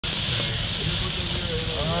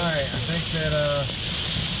think that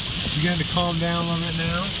it's beginning to calm down a little bit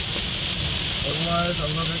now. It was a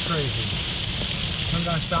little bit crazy. Some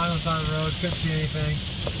guy stopped on the side of the road, couldn't see anything.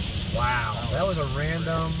 Wow, that was a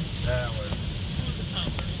random. That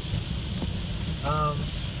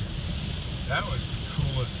was the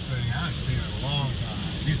coolest thing I've seen in a long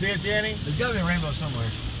time. You see it, Jenny? There's got to be a rainbow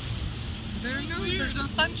somewhere. There's no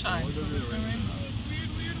sunshine, so there's no rainbow.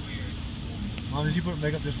 It's weird. Mom, did you put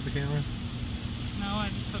makeup just for the camera? No, I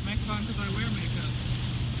just put makeup on because I wear makeup.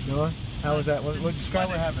 Noah, how was that? What describe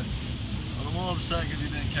what happened? I'm a little upset because you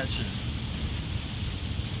didn't catch it.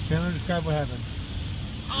 Chandler, describe what happened.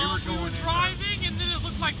 We were driving and then it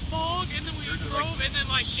looked like fog and then we drove and then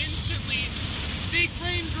like instantly big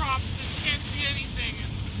raindrops and can't see anything.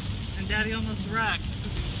 And Daddy almost wrecked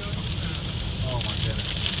because he was so upset. Oh my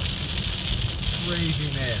goodness.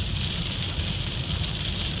 Craziness.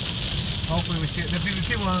 Hopefully we see it. The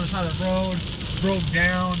people on the side of the road broke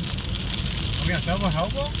down. We got someone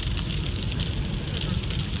help them?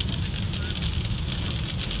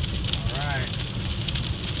 Alright.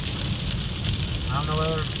 I don't know what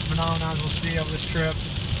other phenomena we'll see over this trip.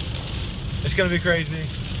 It's gonna be crazy.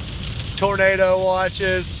 Tornado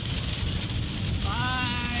watches.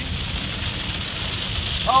 Bye.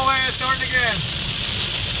 Oh wait, it's starting again.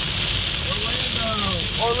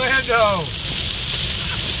 Orlando.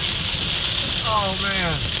 Oh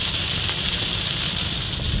man.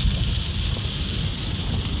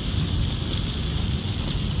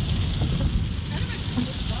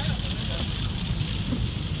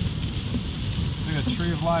 It's like a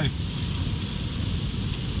tree of life.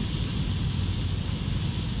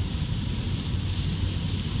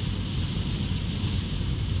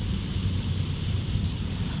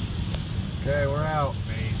 Okay, we're out.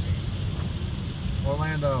 Amazing.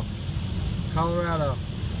 Orlando, Colorado.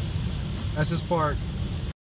 That's his park.